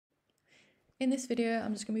In this video,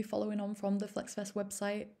 I'm just going to be following on from the FlexFest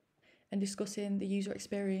website and discussing the user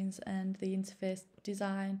experience and the interface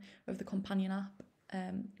design of the companion app,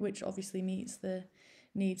 which obviously meets the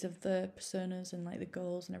needs of the personas and like the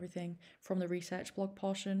goals and everything from the research blog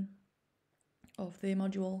portion of the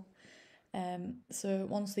module. So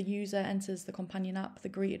once the user enters the companion app,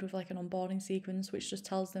 they're greeted with like an onboarding sequence, which just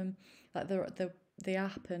tells them that the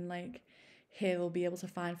app and like here they'll be able to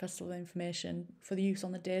find festival information for the use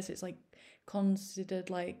on the day. So it's like considered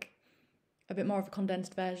like a bit more of a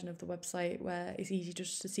condensed version of the website where it's easy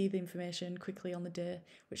just to see the information quickly on the day,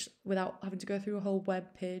 which without having to go through a whole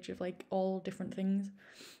web page of like all different things.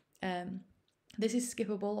 This is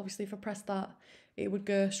skippable. Obviously, if I press that, it would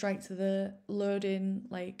go straight to the loading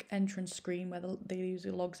like entrance screen where the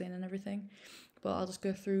user logs in and everything. But I'll just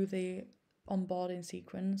go through the onboarding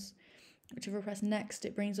sequence. Which if I press next,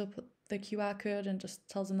 it brings up the QR code and just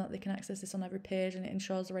tells them that they can access this on every page, and it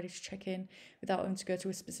ensures they're ready to check in without having to go to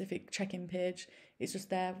a specific check-in page. It's just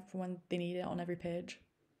there for when they need it on every page.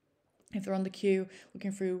 If they're on the queue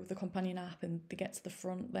looking through the companion app and they get to the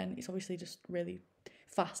front, then it's obviously just really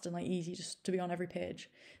fast and like easy just to be on every page.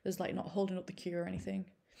 There's like not holding up the queue or anything.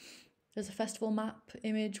 There's a festival map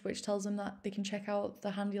image which tells them that they can check out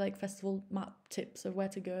the handy like festival map tips of where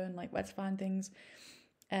to go and like where to find things.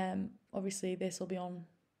 Obviously this will be on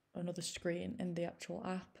another screen in the actual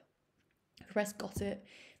app. If I press got it,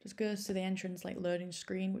 just goes to the entrance like loading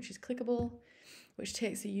screen, which is clickable, which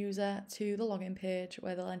takes the user to the login page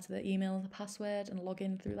where they'll enter their email and the password and log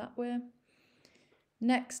in through that way.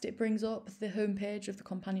 Next, it brings up the homepage of the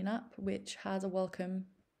companion app, which has a welcome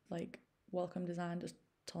design, just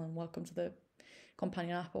telling welcome to the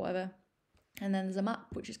companion app or whatever. And then there's a map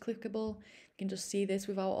which is clickable. You can just see this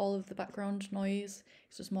without all of the background noise.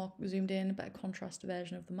 It's just more zoomed in, better contrast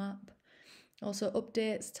version of the map. Also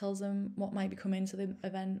updates, tells them what might be coming to the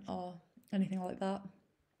event or anything like that.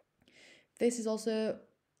 This is also,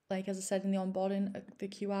 like as I said in the onboarding, the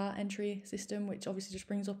QR entry system, which obviously just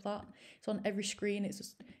brings up that. It's on every screen, it's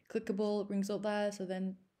just clickable, it brings up there, so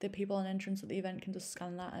then the people on entrance at the event can just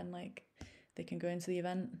scan that and like they can go into the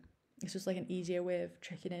event. It's just like an easier way of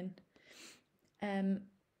checking in.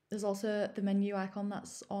 There's also the menu icon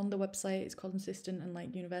that's on the website. It's consistent and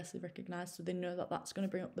like universally recognised, so they know that that's going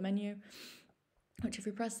to bring up the menu. Which if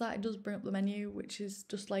we press that, it does bring up the menu, which is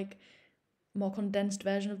just like more condensed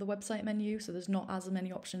version of the website menu. So there's not as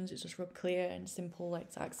many options. It's just real clear and simple,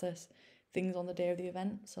 like to access things on the day of the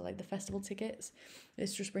event. So like the festival tickets,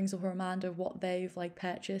 this just brings up a reminder of what they've like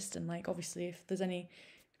purchased, and like obviously if there's any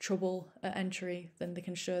trouble at entry, then they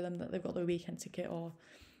can show them that they've got their weekend ticket or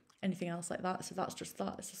anything else like that. So that's just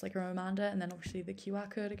that. It's just like a reminder. And then obviously the QR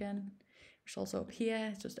code again, which is also up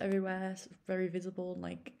here. It's just everywhere. It's very visible and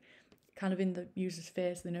like kind of in the user's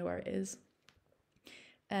face. They know where it is.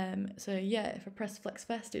 So yeah, if I press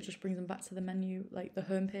FlexFest, it just brings them back to the menu, like the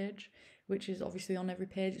home page, which is obviously on every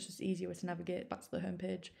page. It's just easier to navigate back to the home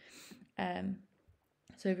page.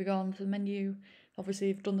 So if we go on to the menu, obviously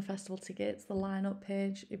you've done the festival tickets, the lineup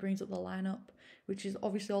page, it brings up the lineup, which is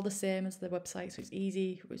obviously all the same as the website, so it's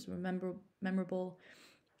easy, it's memorable,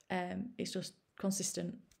 it's just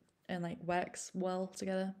consistent and like works well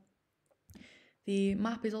together. The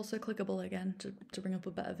map is also clickable again to bring up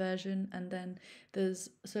a better version, and then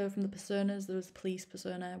so from the personas, there's police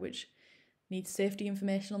persona, which needs safety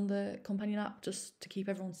information on the companion app just to keep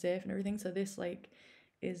everyone safe and everything. So this like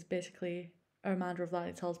is basically a reminder of that.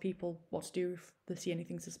 It tells people what to do if they see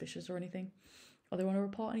anything suspicious or anything, or they want to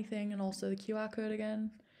report anything. And also the QR code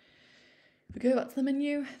again. If we go back to the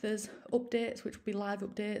menu, there's updates, which will be live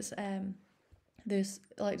updates. This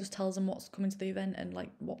like just tells them what's coming to the event and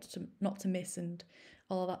like what to not to miss and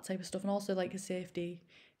all of that type of stuff, and also like a safety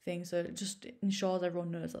thing, so it just ensures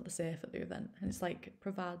everyone knows that they're safe at the event, and it's like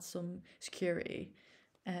provides some security.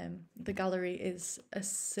 The gallery is a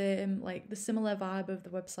the similar vibe of the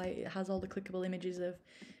website. It has all the clickable images of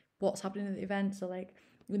what's happening at the event, so like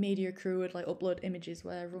the media crew would like upload images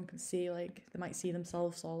where everyone can see, like they might see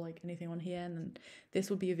themselves or like anything on here, and then this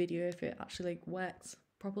would be a video if it actually like works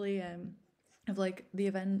properly, of like the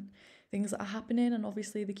event things that are happening, and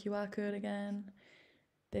obviously the QR code again.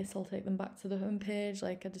 This will take them back to the home page,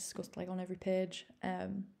 like I discussed, like on every page.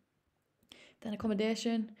 Then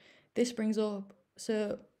accommodation, this brings up,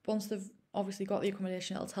 so once they've obviously got the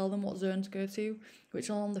accommodation, it'll tell them what zone to go to,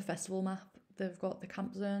 which are on the festival map. They've got the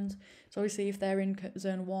camp zones, so obviously if they're in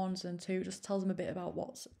zone 1, zone 2, it just tells them a bit about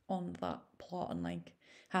what's on that plot and like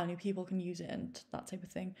how many people can use it and that type of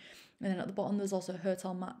thing. And then at the bottom there's also a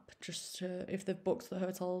hotel map, just to, if they've booked the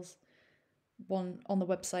hotels one on the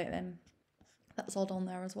website, then that's all down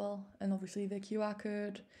there as well. And obviously the QR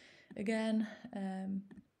code again.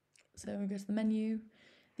 So we go to the menu,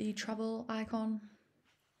 the travel icon.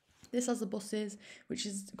 This has the buses, which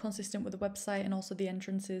is consistent with the website, and also the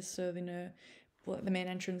entrances, so they know what the main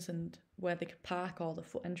entrance and where they could park, or the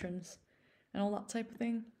foot entrance and all that type of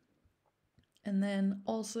thing. And then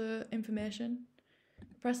also information.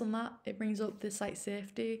 Press on that, it brings up the site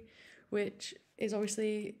safety, which is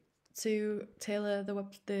obviously to tailor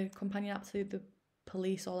the companion app to the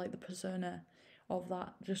police, or like the persona of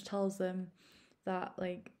that. Just tells them that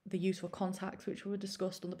like the useful contacts, which were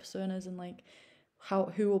discussed on the personas, and like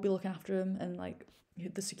who will be looking after them, and like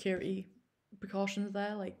the security precautions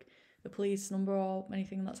there, like the police number or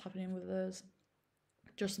anything that's happening with those.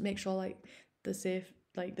 Just make sure like the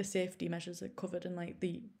safety measures are covered, and like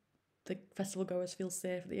the festival goers feel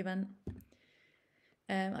safe at the event.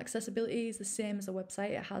 Accessibility is the same as the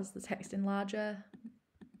website. It has the text in larger,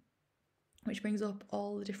 which brings up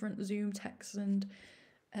all the different Zoom texts and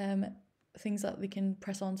things that they can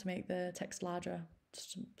press on to make the text larger,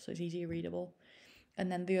 so it's easier readable. And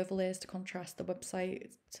then the overlays to contrast the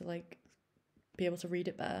website to like be able to read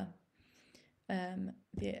it better.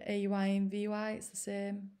 The AUI and VUI, it's the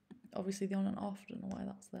same. Obviously the on and off, don't know why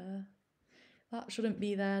that's there. That shouldn't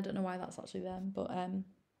be there, don't know why that's actually there. But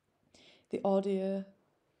the audio,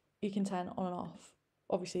 you can turn on and off.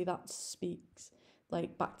 Obviously that speaks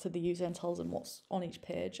like back to the user and tells them what's on each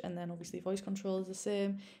page. And then obviously voice control is the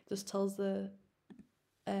same, just tells the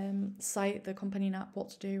site, the companion app, what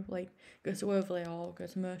to do, like go to overlay or go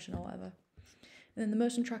to motion or whatever. And then the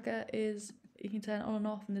motion tracker is, you can turn it on and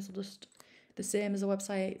off, and this will just the same as a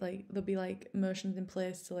website, like there'll be like motions in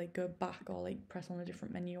place to like go back or like press on a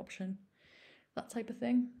different menu option, that type of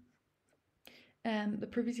thing. The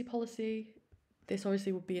privacy policy, this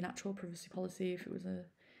obviously would be an actual privacy policy if it was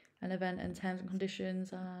an event, and terms and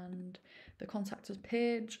conditions, and the contact us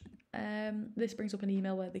page. This brings up an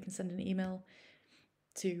email where they can send an email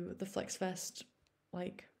to the FlexFest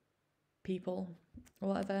like people or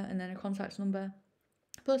whatever, and then a contact number,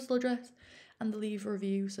 postal address, and the leave a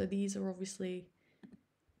review. So these are obviously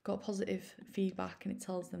got positive feedback, and it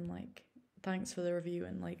tells them like thanks for the review,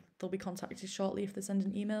 and like they'll be contacted shortly if they send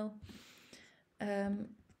an email.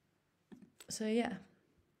 So yeah,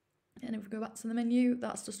 and if we go back to the menu,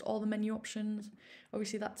 that's just all the menu options.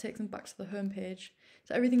 Obviously that takes them back to the home page,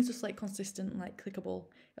 so everything's just like consistent and like clickable.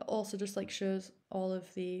 It also just like shows all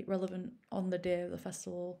of the relevant on the day of the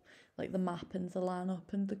festival, like the map and the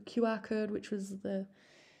lineup and the QR code, which was the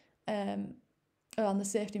and the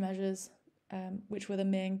safety measures, which were the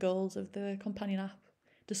main goals of the companion app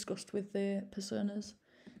discussed with the personas.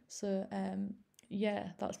 So yeah,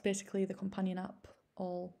 that's basically the companion app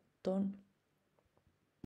all done.